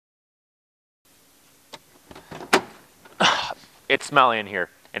It's smelly in here.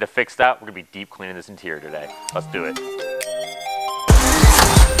 And to fix that, we're gonna be deep cleaning this interior today. Let's do it. Keep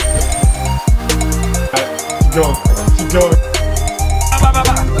going.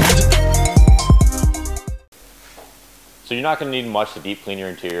 So you're not gonna need much to deep clean your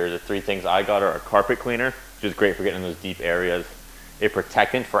interior. The three things I got are a carpet cleaner, which is great for getting in those deep areas, a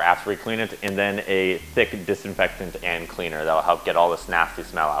protectant for after we clean it, and then a thick disinfectant and cleaner that'll help get all this nasty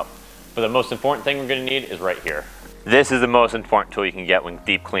smell out. But the most important thing we're gonna need is right here. This is the most important tool you can get when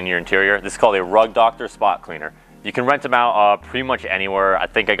deep cleaning your interior. This is called a Rug Doctor Spot Cleaner. You can rent them out pretty much anywhere. I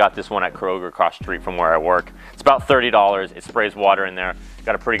think I got this one at Kroger across the street from where I work. It's about $30. It sprays water in there.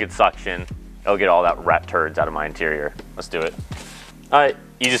 Got a pretty good suction. It'll get all that rat turds out of my interior. Let's do it. All right,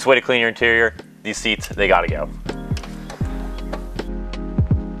 easiest way to clean your interior. These seats, they gotta go.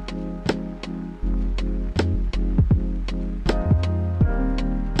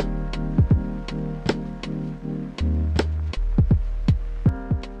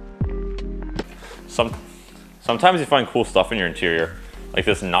 Sometimes you find cool stuff in your interior, like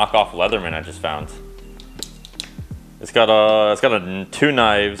this knockoff Leatherman I just found. It's got two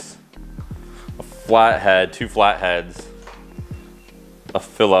knives, a flat head, two flat heads, a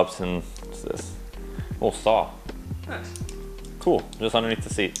Phillips, and what's this? A little saw. Nice. Cool, just underneath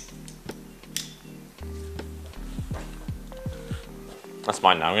the seat. That's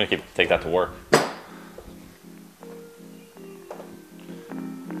mine now. I'm gonna take that to work.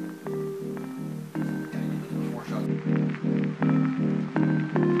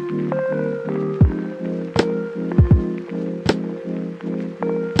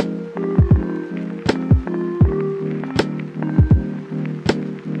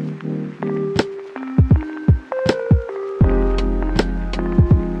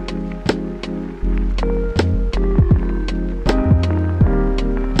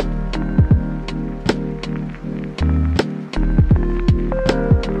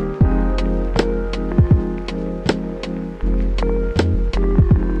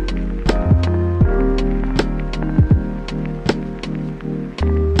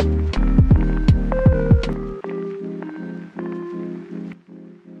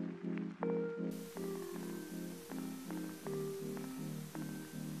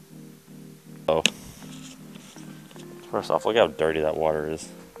 Oh. First off, look how dirty that water is.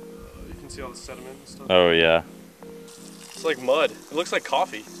 You can see all the sediment and stuff. Oh yeah. It's like mud. It looks like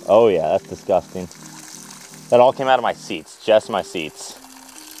coffee. Oh yeah, that's disgusting. That all came out of my seats, just my seats.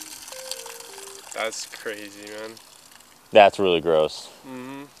 That's crazy, man. That's really gross.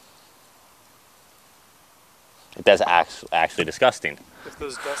 Mm-hmm. That's actually disgusting. If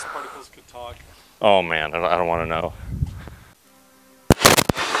those dust particles could talk. Oh man, I don't want to know.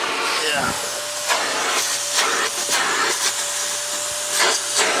 Yeah.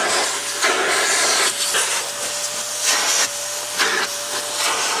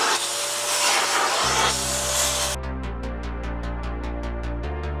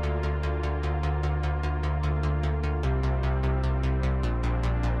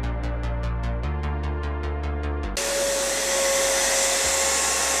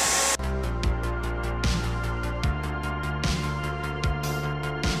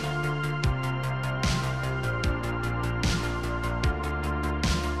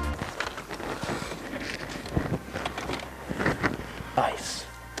 Nice.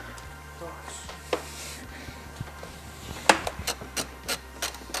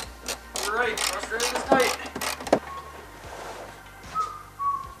 All right, frustrating is tight.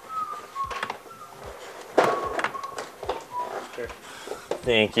 Sure.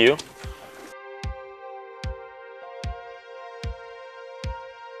 Thank you.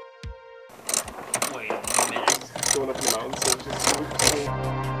 Wait a minute. Going up in the mountains, so it's just so cool.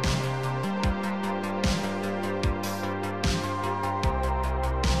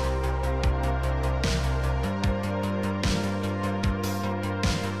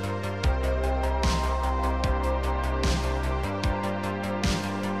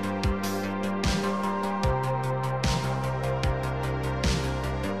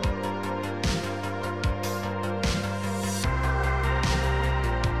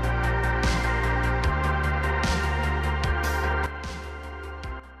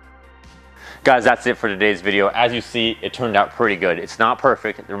 Guys, that's it for today's video. As you see, it turned out pretty good. It's not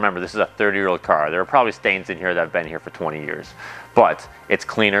perfect. Remember, this is a 30-year-old car. There are probably stains in here that have been here for 20 years. But it's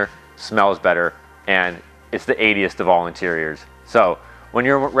cleaner, smells better, and it's the 80th of all interiors. So when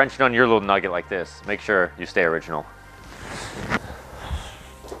you're wrenching on your little nugget like this, make sure you stay original.